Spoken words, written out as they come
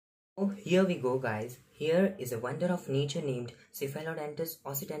Oh, here we go guys. Here is a wonder of nature named Cephalodanthus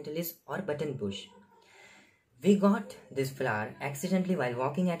occidentalis or button bush. We got this flower accidentally while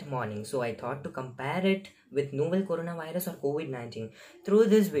walking at morning, so I thought to compare it with novel coronavirus or COVID-19. Through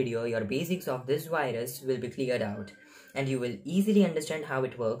this video, your basics of this virus will be cleared out and you will easily understand how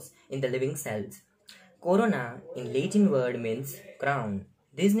it works in the living cells. Corona in Latin word means crown.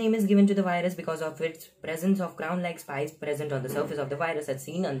 This name is given to the virus because of its presence of crown-like spikes present on the surface of the virus as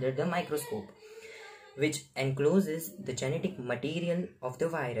seen under the microscope, which encloses the genetic material of the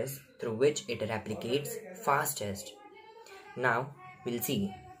virus through which it replicates fastest. Now we'll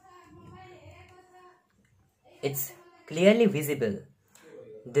see. It's clearly visible.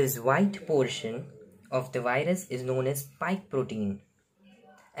 This white portion of the virus is known as spike protein,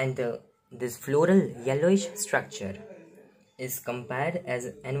 and this floral yellowish structure is compared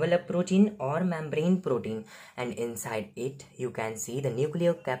as envelope protein or membrane protein, and inside it you can see the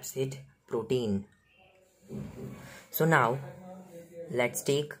nucleocapsid protein. So now let's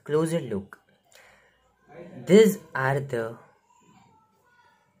take a closer look. These are the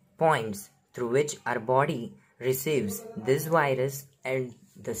points through which our body receives this virus and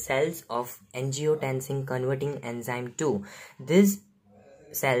the cells of angiotensin converting enzyme 2. These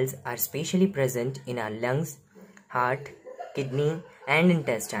cells are specially present in our lungs, heart, kidney and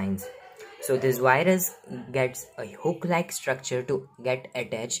intestines. So this virus gets a hook-like structure to get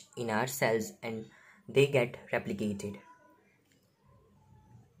attached in our cells and they get replicated.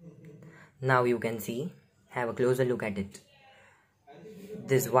 Now you can see, have a closer look at it.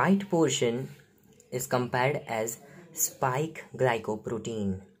 This white portion is compared as spike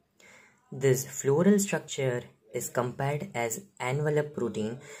glycoprotein. This floral structure is compared as envelope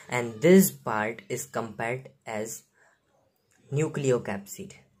protein, and this part is compared as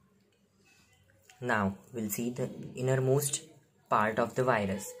nucleocapsid. Now we'll see the innermost part of the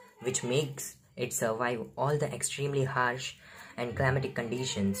virus, which makes it survive all the extremely harsh and climatic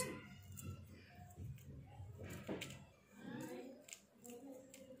conditions.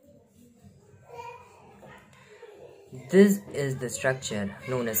 This is the structure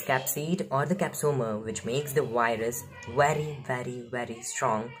known as capsid or the capsomer, which makes the virus very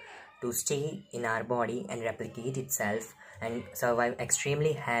strong to stay in our body and replicate itself and survive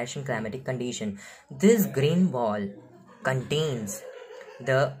extremely harsh and climatic condition. This green ball contains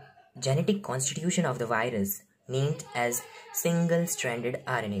the genetic constitution of the virus named as single-stranded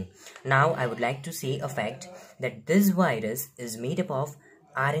RNA. Now I would like to say a fact that this virus is made up of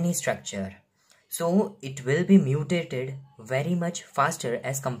RNA structure. So it will be mutated very much faster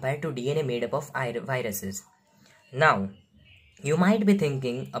as compared to DNA made up of viruses. Now, you might be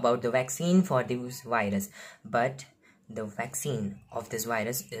thinking about the vaccine for this virus, but the vaccine of this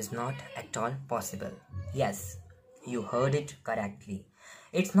virus is not at all possible. Yes, you heard it correctly.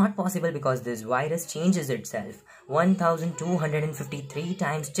 It's not possible because this virus changes itself 1253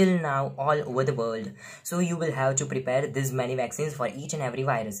 times till now all over the world. So you will have to prepare this many vaccines for each and every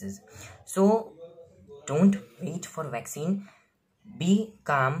viruses. So don't wait for vaccine. Be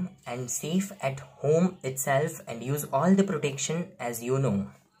calm and safe at home itself and use all the protection as you know.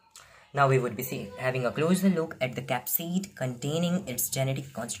 Now we would be having a closer look at the capsid containing its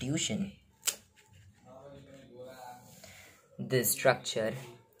genetic constitution. This structure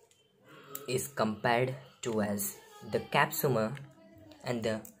is compared to as the capsomer, and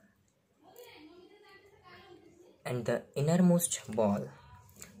the innermost ball.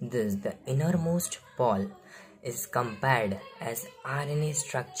 The innermost ball is compared as RNA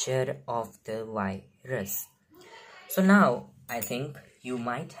structure of the virus. So now I think you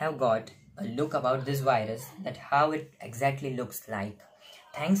might have got a look about this virus, that how it exactly looks like.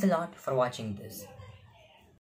 Thanks a lot for watching this.